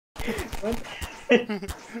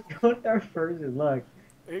What's our first luck?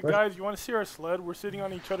 Hey guys, you want to see our sled? We're sitting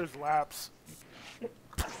on each other's laps.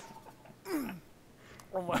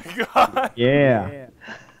 Oh my god. Yeah.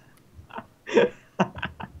 This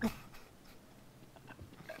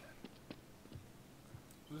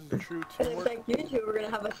is true I didn't teamwork. think you two were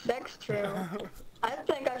gonna have a sex trio. I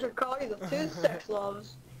think I should call you the two sex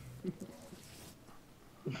loves.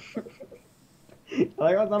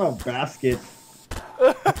 Like I was on a basket.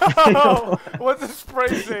 Oh, what's the spray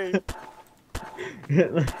say?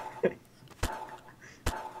 That's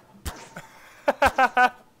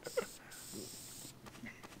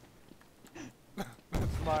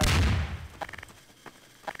mine.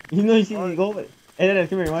 You know you see me go. Hey, Dad,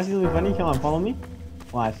 come here. You want to see something funny? Come on, follow me.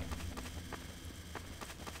 Watch.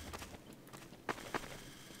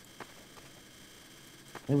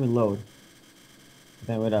 Let me load.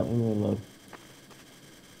 Okay, wait up. Let me load.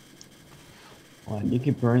 What? You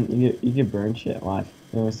can burn. You can burn shit. Watch.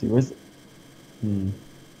 Let me see. Where's?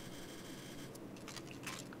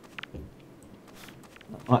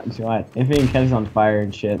 Watch. If it catches on fire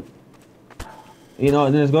and shit. You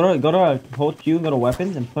know, just go to hold Q, go to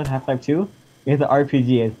weapons, and put Half-Life 2. You hit the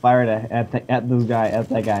RPG and fire it at this guy, at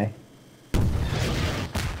that guy.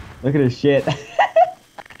 Look at his shit.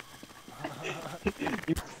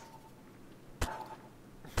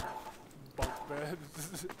 Bunk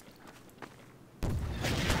beds.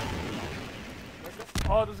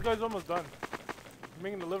 Oh, this guy's almost done. He's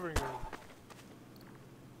making the living room.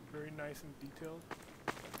 Very nice and detailed.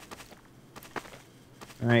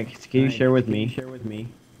 Alright, can you share with me? Share with me.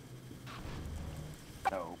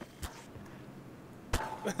 No.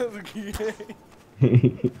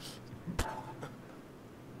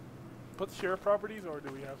 Put share properties, or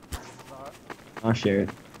do we have to not? I'll share it.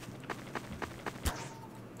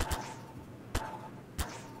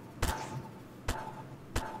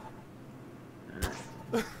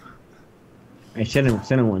 Alright, send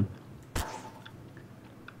him one.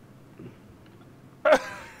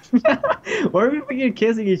 Why are we freaking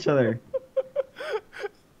kissing each other?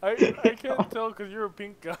 I can't tell because you're a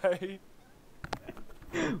pink guy.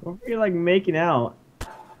 We're freaking like making out.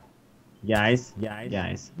 Guys. We get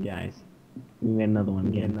another one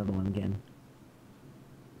again.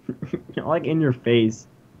 Like in your face.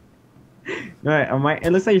 Alright,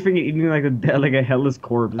 it looks like you're freaking eating like a headless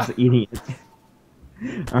corpse, just eating it.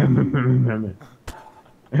 I remember.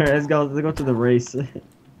 Alright, let's go to the race.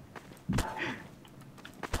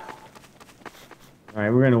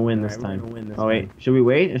 Alright, we're gonna win this time. Oh wait, should we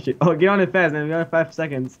wait? Oh, get on it fast, man. We got 5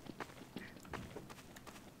 seconds.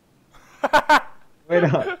 Wait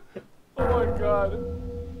up. Oh my god.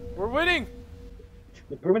 We're winning!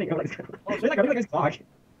 We're winning. Oh, shit. like a clock.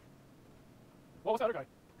 What was the other guy?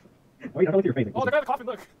 Oh, you don't look at your face. Oh, the guy in the coffin,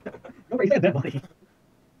 look! Nobody said that, buddy.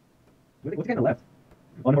 What's kind of left?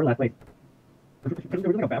 Oh, no, we're left. Wait. We're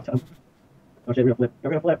like a bathtub. Oh shit, we're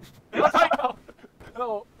gonna flip. Let's fight now!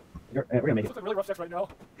 No. We're gonna make This it. looks like really rough sex right now.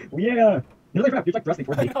 Yeah! You're like thrusting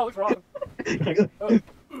towards I me. know, it looks wrong.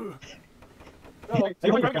 No, it's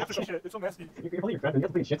like grabbing after some shit. It's so messy. You're holding your breath. You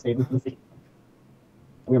have to put shit stains. Let's see.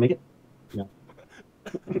 Are we gonna make it? No.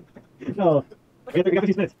 No. We got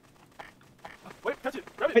 15 minutes. Wait, catch it!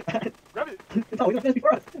 Grab it! Grab it! No, we got finish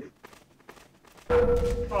before us.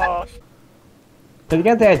 Oh, So you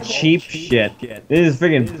got that cheap shit. This is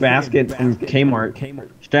freaking basket from Kmart.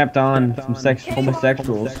 Strapped on some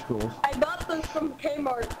homosexuals. I got this from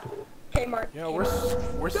Kmart. yeah,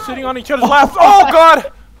 we're sitting on each other's laps. Oh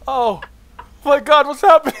god! Oh my god, what's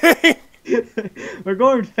happening? We're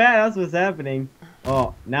going fast. That's what's happening.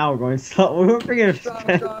 Oh, now we're going slow. We're freaking Strong.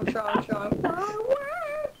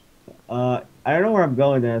 I don't know where I'm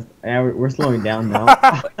going. Yeah, we're slowing down now.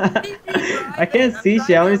 I can't see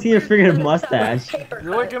shit. I want to see your freaking mustache.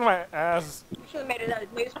 You're like in my ass. You should have made it out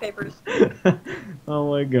of newspapers.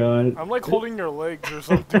 Oh my god. I'm like holding your legs or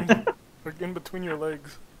something. Like in between your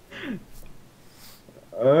legs.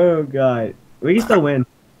 Oh god. We can still win.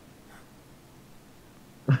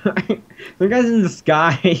 Some guy's in the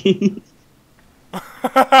sky.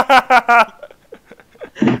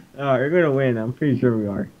 Oh, we're gonna win. I'm pretty sure we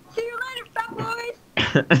are. See you later, fat boys!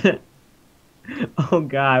 Oh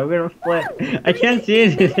god, we're gonna flip. I can't see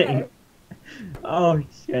anything. Oh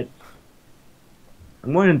shit.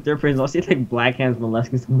 I'm going in third person. I'll see like black hands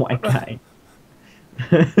molesting some white guy.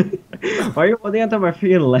 Why are you holding onto my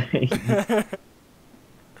freaking leg?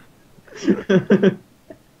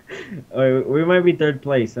 Oh, we might be third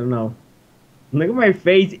place. I don't know. Look at my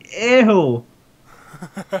face. Ew.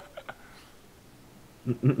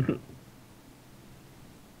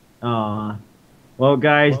 Aw. Well,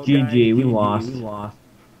 guys, GG. We lost.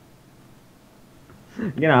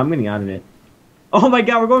 Yeah, I'm getting out of it. Oh my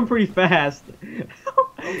god, we're going pretty fast.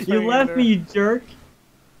 I'm You left me, you jerk.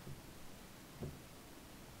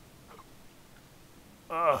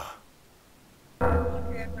 Ugh.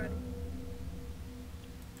 Okay, I'm ready.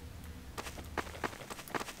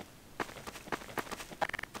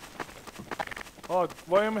 Oh,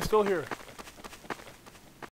 why am I still here?